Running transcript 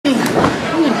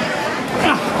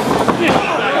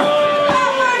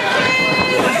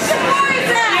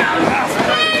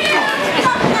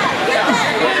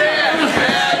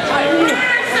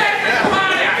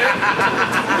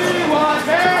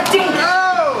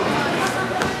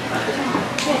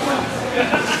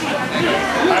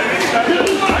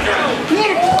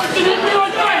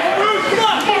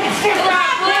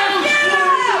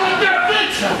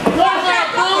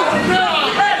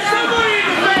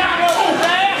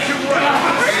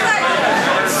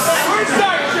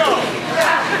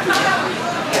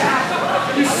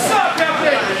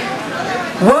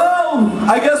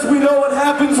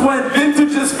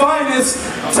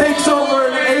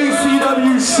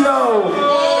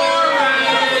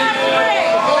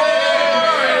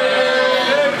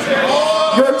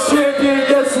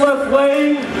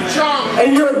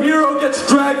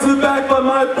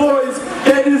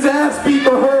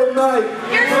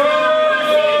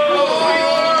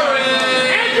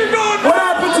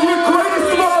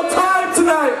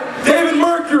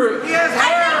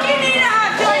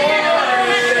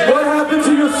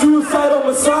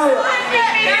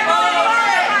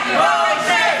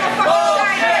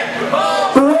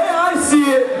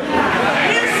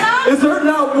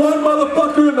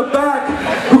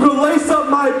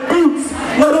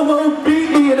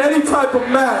type of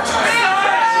match.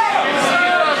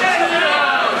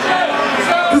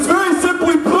 It's very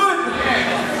simply put,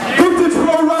 vintage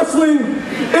pro wrestling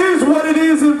is what it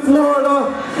is in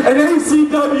Florida, and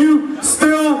ACW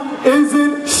still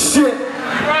isn't shit.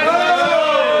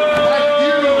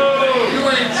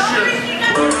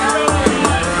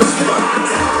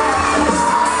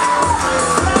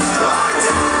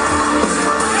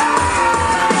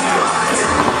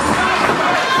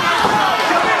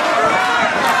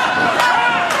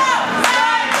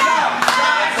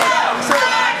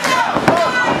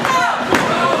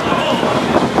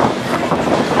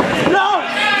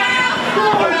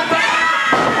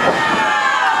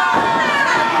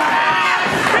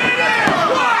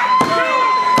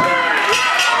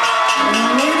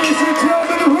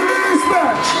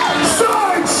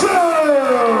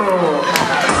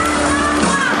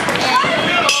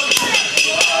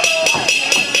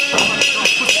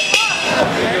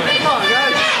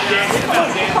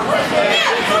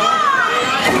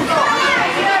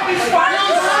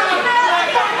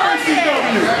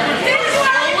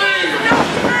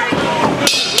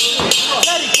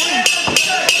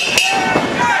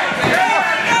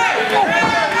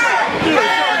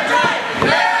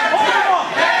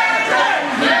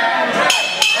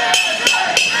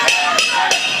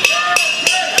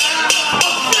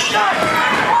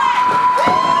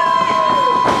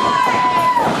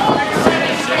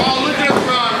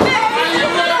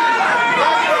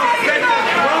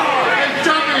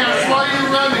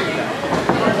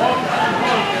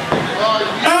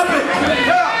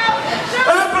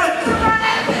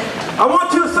 I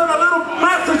want you to send a little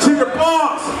message to your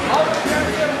boss,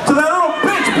 to that little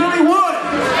bitch, Billy Wood.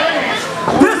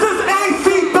 This is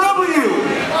ACW.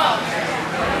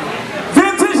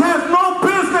 Vintage has no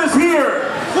business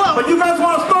here. But you guys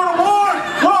want to start a war?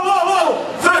 Whoa, whoa,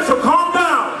 whoa. Special, calm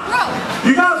down.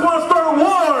 You guys want to start a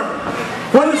war?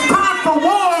 When it's time for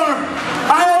war,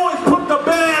 I always put the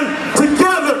band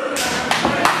together.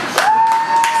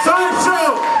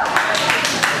 Sideshow.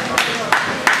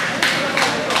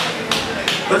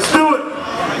 Let's do it.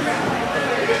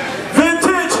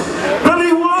 Vintage,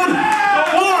 Billy Wood, the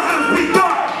war has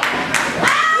begun.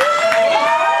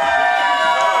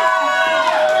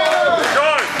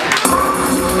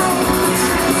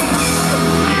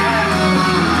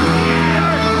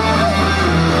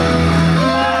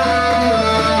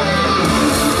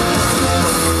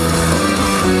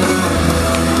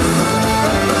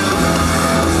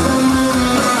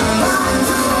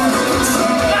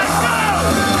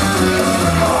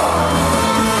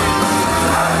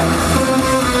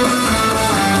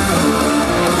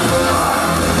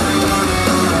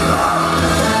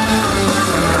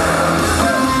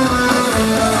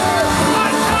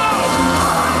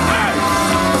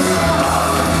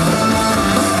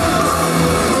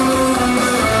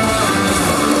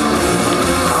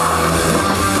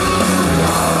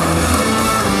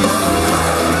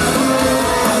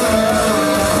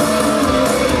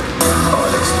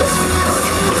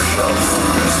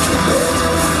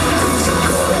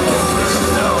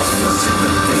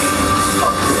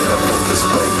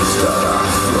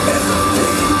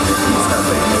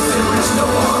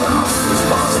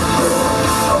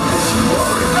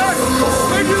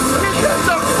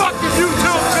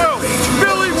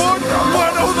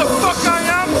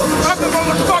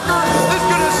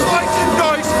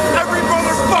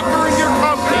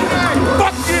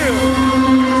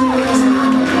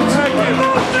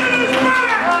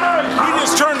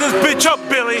 Up,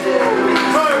 Billy.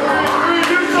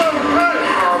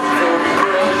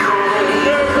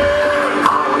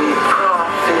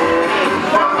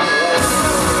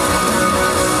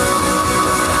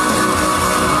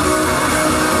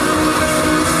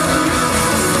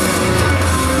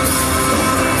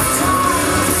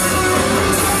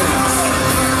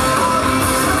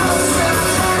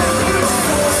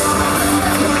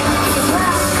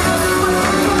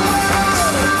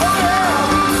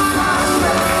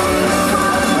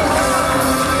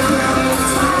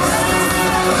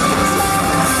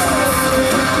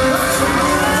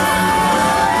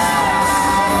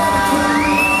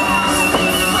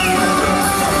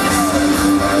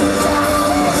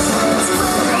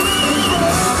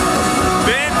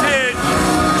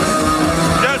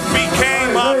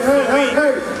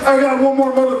 I got one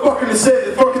more motherfucker to say.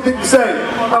 The fucking thing to say.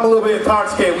 I'm a little bit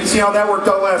intoxicated. We see how that worked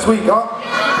out last week, huh?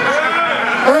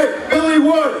 Hey, Billy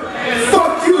Wood.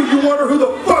 Fuck you. You wonder who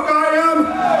the fuck I am?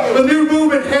 The new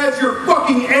movement has your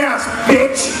fucking ass,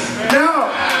 bitch. Now.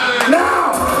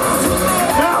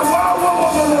 Whoa, whoa, whoa,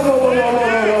 whoa, whoa, whoa, whoa,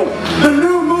 whoa, whoa. The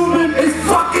new movement is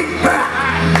fucking back.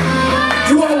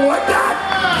 You all like that?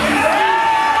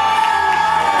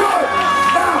 Good.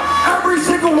 Now, everybody.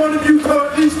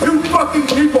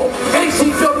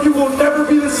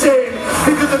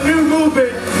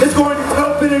 stupid is going to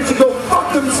tell Finnish to go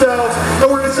fuck themselves,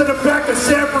 and we're going to send them back to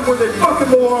Sanford where they fucking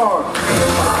belong.